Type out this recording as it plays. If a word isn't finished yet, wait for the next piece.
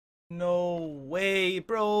No way,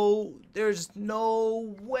 bro. There's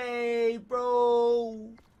no way,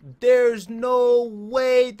 bro. There's no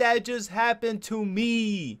way that just happened to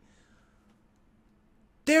me.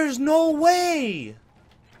 There's no way.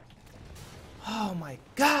 Oh my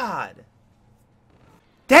god.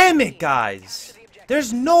 Damn it, guys.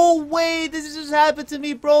 There's no way this just happened to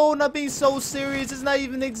me, bro. Not being so serious. It's not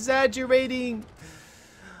even exaggerating.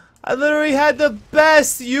 I literally had the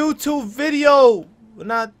best YouTube video. Well,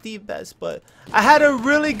 not the best, but I had a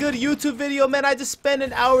really good YouTube video, man. I just spent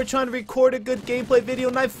an hour trying to record a good gameplay video,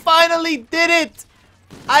 and I finally did it.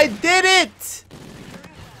 I did it.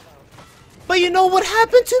 But you know what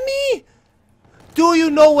happened to me? Do you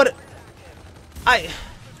know what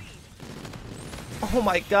Oh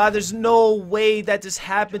my god, there's no way that just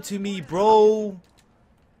happened to me, bro.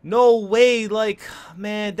 No way. Like,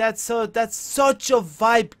 man, that's such a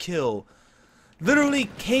vibe kill. Literally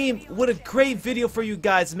came with a great video for you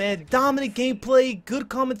guys, man. Dominant gameplay, good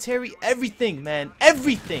commentary, everything, man.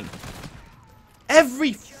 Everything.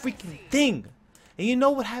 Every freaking thing. And you know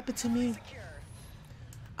what happened to me?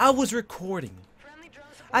 I was recording.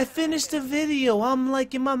 I finished the video. I'm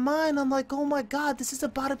like, in my mind, I'm like, oh my god, this is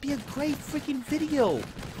about to be a great freaking video.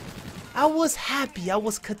 I was happy. I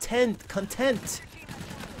was content.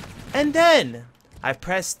 And then I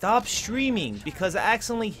pressed stop streaming because I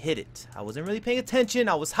accidentally hit it. I wasn't really paying attention.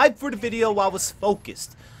 I was hyped for the video. I was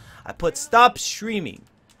focused. I put stop streaming.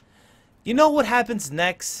 You know what happens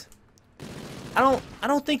next? I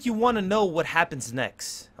don't think you want to know what happens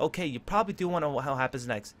next. Okay, you probably do want to know what happens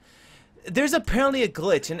next. There's apparently a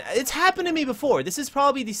glitch, and it's happened to me before. This is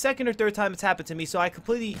probably the second or third time it's happened to me, so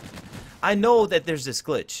I know that there's this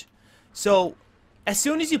glitch. So as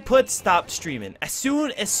soon as you put stop streaming, as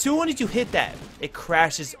soon as you hit that, it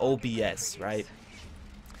crashes OBS, right?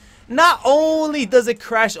 Not only does it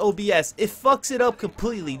crash OBS, it fucks it up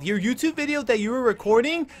completely. Your YouTube video that you were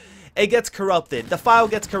recording, it gets corrupted. The file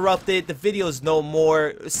gets corrupted, the video's no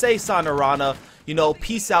more. Say Sonorana, you know,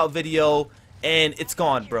 peace out video, and it's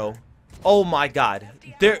gone, bro. Oh my god.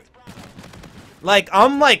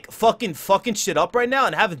 I'm like fucking shit up right now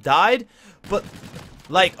and haven't died, but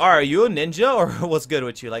like, are you a ninja or what's good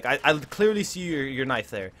with you? Like, I clearly see your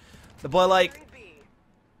knife there. But like,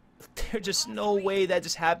 there's just no way that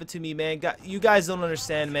just happened to me, man. You guys don't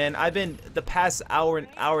understand, man. I've been the past hour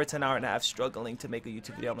to an hour and a half struggling to make a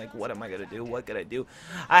YouTube video. I'm like, what am I gonna do? What could I do?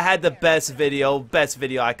 I had the best video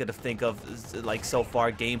I could have think of, like, so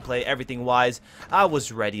far, gameplay, everything wise. I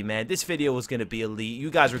was ready, man. This video was gonna be elite. You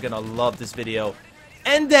guys were gonna love this video.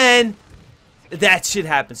 And then that shit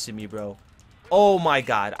happens to me, bro. Oh my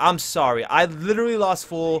god. I'm sorry. I literally lost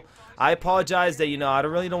full. I apologize that, you know, I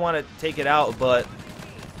really don't want to take it out, but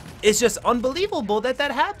it's just unbelievable that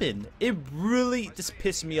happened. It really just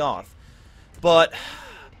pissed me off. But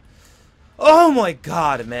oh my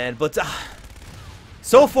god, man. But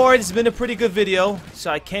so far it's been a pretty good video,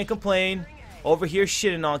 so I can't complain. Over here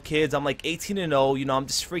shitting on kids. I'm like 18-0. You know, I'm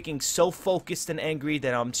just freaking so focused and angry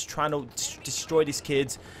that I'm just trying to destroy these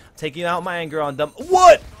kids. I'm taking out my anger on them.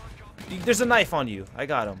 What? There's a knife on you. I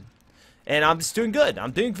got him. And I'm just doing good.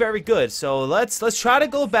 I'm doing very good. So let's try to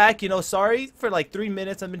go back. You know, sorry for like 3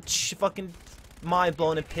 minutes. I've been fucking mind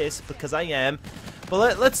blown and pissed because I am.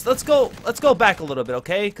 But let's go back a little bit,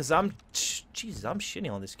 okay? Because Jesus, I'm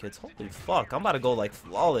shitting on these kids. Holy fuck, I'm about to go like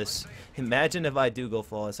flawless. Imagine if I do go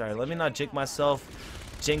flawless. All right, let me not jinx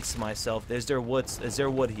myself. Is there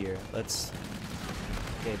wood here?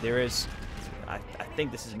 Okay, there is. I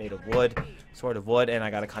think this is made of wood, sort of wood, and I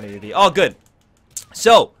got a continuity. Oh, good.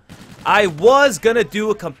 So I was gonna do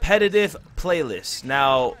a competitive playlist.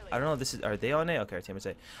 Now, I don't know, are they on it? Okay,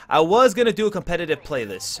 say. I was gonna do a competitive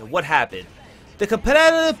playlist. So what happened? The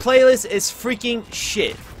competitive playlist is freaking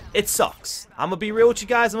shit. It sucks. I'm gonna be real with you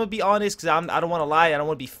guys. I'm gonna be honest, because I don't want to lie. I don't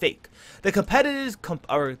want to be fake. The competitive,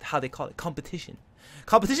 or how they call it, competition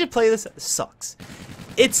playlist sucks.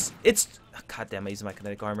 It's God damn, I'm using my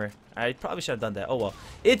kinetic armor. I probably should have done that. Oh well.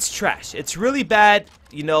 It's trash. It's really bad.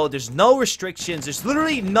 You know, there's no restrictions. There's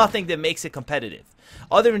literally nothing that makes it competitive.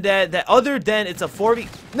 Other than it's a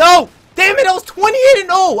 4v. No! Damn it, I was 28-0!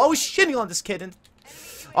 I was shitting on this kid, and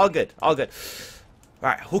all good.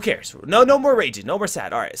 Alright, who cares? No more raging, no more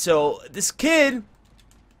sad. Alright, so this kid.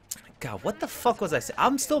 God, what the fuck was I saying?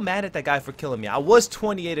 I'm still mad at that guy for killing me. I was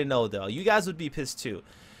 28-0 though. You guys would be pissed too.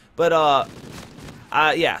 But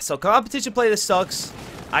yeah, so competition playlist sucks.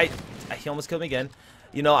 He almost killed me again.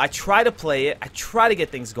 You know, I try to play it. I try to get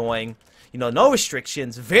things going. You know, no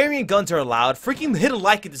restrictions. Variant guns are allowed. Freaking hit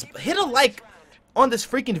a like on this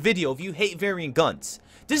freaking video if you hate variant guns.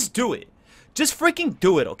 Just do it. Just freaking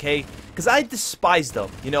do it, okay? Because I despise them.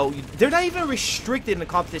 You know, they're not even restricted in the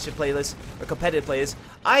competition playlist or competitive playlist.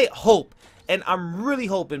 I hope, and I'm really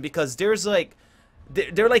hoping, because there's like,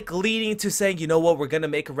 they're like leading to saying, you know what, we're gonna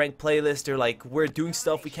make a ranked playlist. They're like, we're doing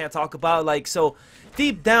stuff we can't talk about. Like, so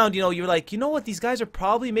deep down, you know, you're like, you know what, these guys are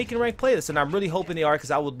probably making ranked playlists, and I'm really hoping they are,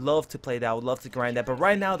 because I would love to play that. I would love to grind that. But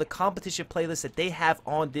right now, the competition playlist that they have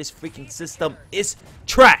on this freaking system is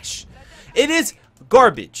trash. It is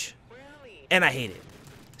garbage, and I hate it.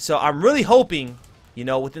 So I'm really hoping, you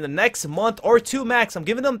know, within the next month or two max, I'm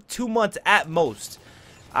giving them 2 months at most,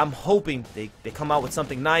 I'm hoping they come out with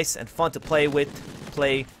something nice and fun to play with,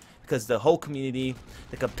 because the whole community,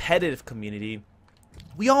 the competitive community,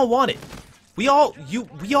 we all want it. We all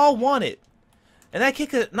want it. And that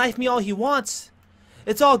kid could knife me all he wants.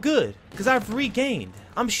 It's all good, because I've regained.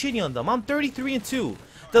 I'm shitty on them. I'm 33-2.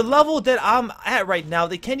 The level that I'm at right now,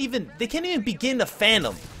 they can't even begin to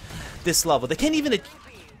fathom this level. They can't even.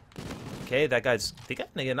 Okay, that guy's, they got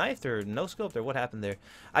get knifed or no scoped or what happened there?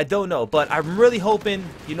 I don't know, but I'm really hoping,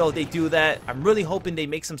 you know, they do that. I'm really hoping they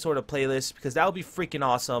make some sort of playlist, because that would be freaking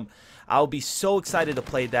awesome. I'll be so excited to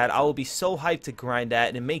play that. I will be so hyped to grind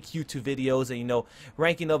that and make YouTube videos and, you know,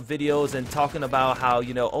 ranking up videos and talking about how,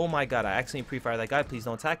 you know, oh my god, I accidentally pre-fired that guy. Please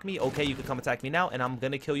don't attack me. Okay, you can come attack me now, and I'm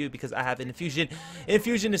gonna kill you because I have an infusion.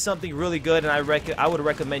 Infusion is something really good, and I would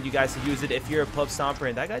recommend you guys to use it if you're a pub stomper.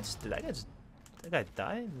 And that guy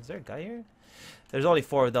died? Is there a guy here? There's only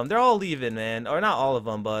 4 of them. They're all leaving, man. Or not all of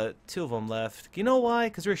them, but 2 of them left. You know why?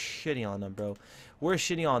 Because we're shitting on them, bro. We're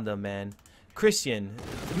shitting on them, man. Christian,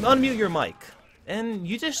 unmute your mic. And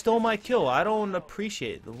you just stole my kill. I don't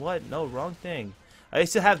appreciate it. What? No, wrong thing. I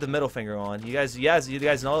used to have the middle finger on. You guys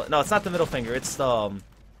know? No, it's not the middle finger. It's the...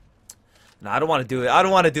 No, I don't want to do it. I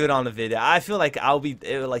don't want to do it on the video. I feel like I'll be...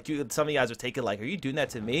 like, some of you guys would take it like, are you doing that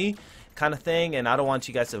to me? Kind of thing, and I don't want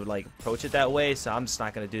you guys to like approach it that way, so I'm just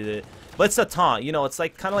not gonna do it. But it's a taunt, you know, it's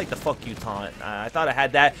like kind of like the fuck you taunt. I thought I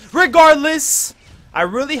had that. Regardless, I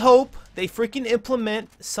really hope they freaking implement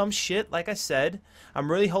some shit. Like I said,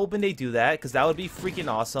 I'm really hoping they do that, because that would be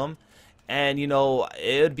freaking awesome, and you know,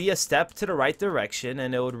 it would be a step to the right direction,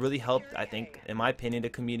 and it would really help, I think, in my opinion, the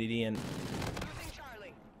community. And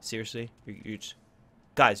seriously, you're just...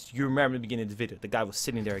 guys, you remember the beginning of the video, the guy was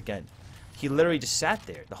sitting there again. He literally just sat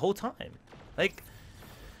there the whole time. Like,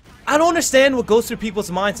 I don't understand what goes through people's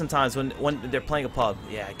minds sometimes when they're playing a pub.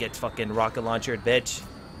 Yeah, get fucking rocket launcher, bitch.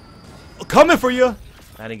 Coming for you.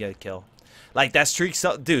 I didn't get a kill. Like, that streak,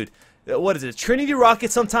 dude. What is it? Trinity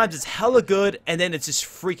rocket sometimes is hella good, and then it's just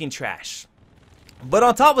freaking trash. But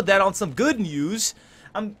on top of that, on some good news,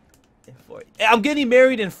 I'm getting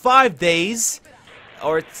married in 5 days.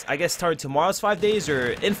 Or it's, I guess, tomorrow's 5 days,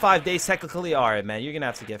 or in 5 days technically. Alright, man, you're gonna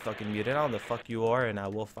have to get fucking muted. I don't know the fuck you are, and I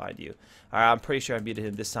will find you. Alright, I'm pretty sure I muted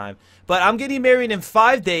him this time. But I'm getting married in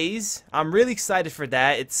 5 days. I'm really excited for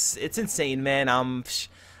that. It's insane, man.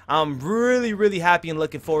 I'm really, really happy and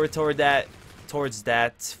looking forward toward that. Did I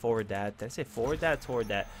say forward that? Toward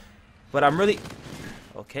that. But I'm really...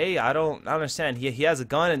 Okay, I don't understand. He has a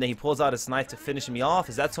gun, and then he pulls out his knife to finish me off.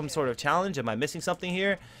 Is that some sort of challenge? Am I missing something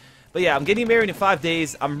here? But yeah, I'm getting married in 5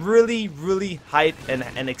 days. I'm really, really hyped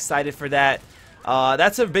and excited for that.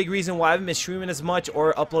 That's a big reason why I haven't been streaming as much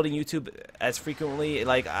or uploading YouTube as frequently.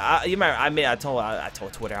 Like, you remember, I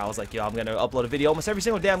told Twitter, I was like, yo, I'm gonna upload a video almost every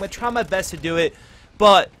single day. I'm gonna try my best to do it,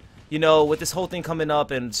 but you know, with this whole thing coming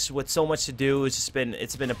up and with so much to do, it's been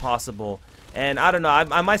impossible. And I don't know,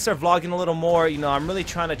 I might start vlogging a little more. You know, I'm really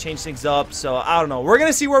trying to change things up. So I don't know. We're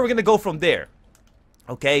gonna see where we're gonna go from there.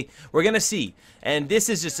 Okay, we're gonna see. And this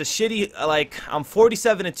is just a shitty, like, I'm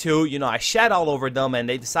 47-2, you know, I shat all over them, and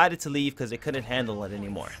they decided to leave because they couldn't handle it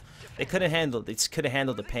anymore. They just couldn't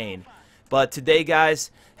handle the pain. But today, guys,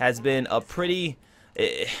 has been a pretty,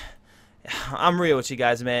 I'm real with you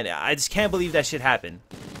guys, man. I just can't believe that shit happened.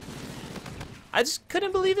 I just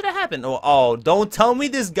couldn't believe it happened. Oh, don't tell me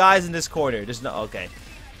this guy's in this corner. There's no, okay.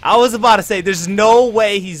 I was about to say, there's no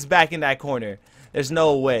way he's back in that corner. There's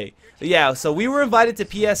no way. But yeah, so we were invited to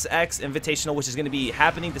PSX Invitational, which is going to be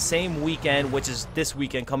happening the same weekend, which is this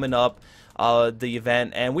weekend coming up, the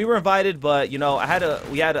event. And we were invited, but you know,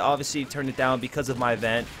 we had to obviously turn it down because of my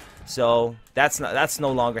event. So that's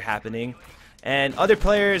no longer happening. And other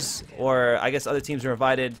players, or I guess other teams, were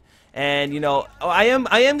invited. And you know, I am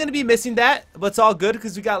going to be missing that, but it's all good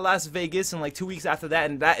because we got Las Vegas in like 2 weeks after that,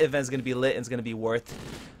 and that event's going to be lit and it's going to be worth.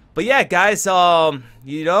 But yeah, guys,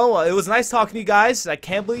 you know, it was nice talking to you guys. I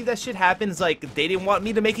can't believe that shit happens. Like, they didn't want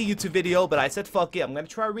me to make a YouTube video, but I said, fuck it, I'm going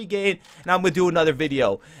to try to regain, and I'm going to do another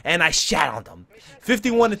video. And I shat on them.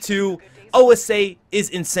 51-2. OSA is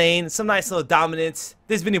insane. Some nice little dominance.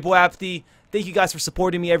 This has been your boy, Apathy. Thank you guys for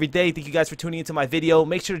supporting me every day. Thank you guys for tuning into my video.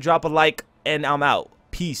 Make sure to drop a like, and I'm out.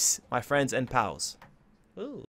 Peace, my friends and pals. Ooh.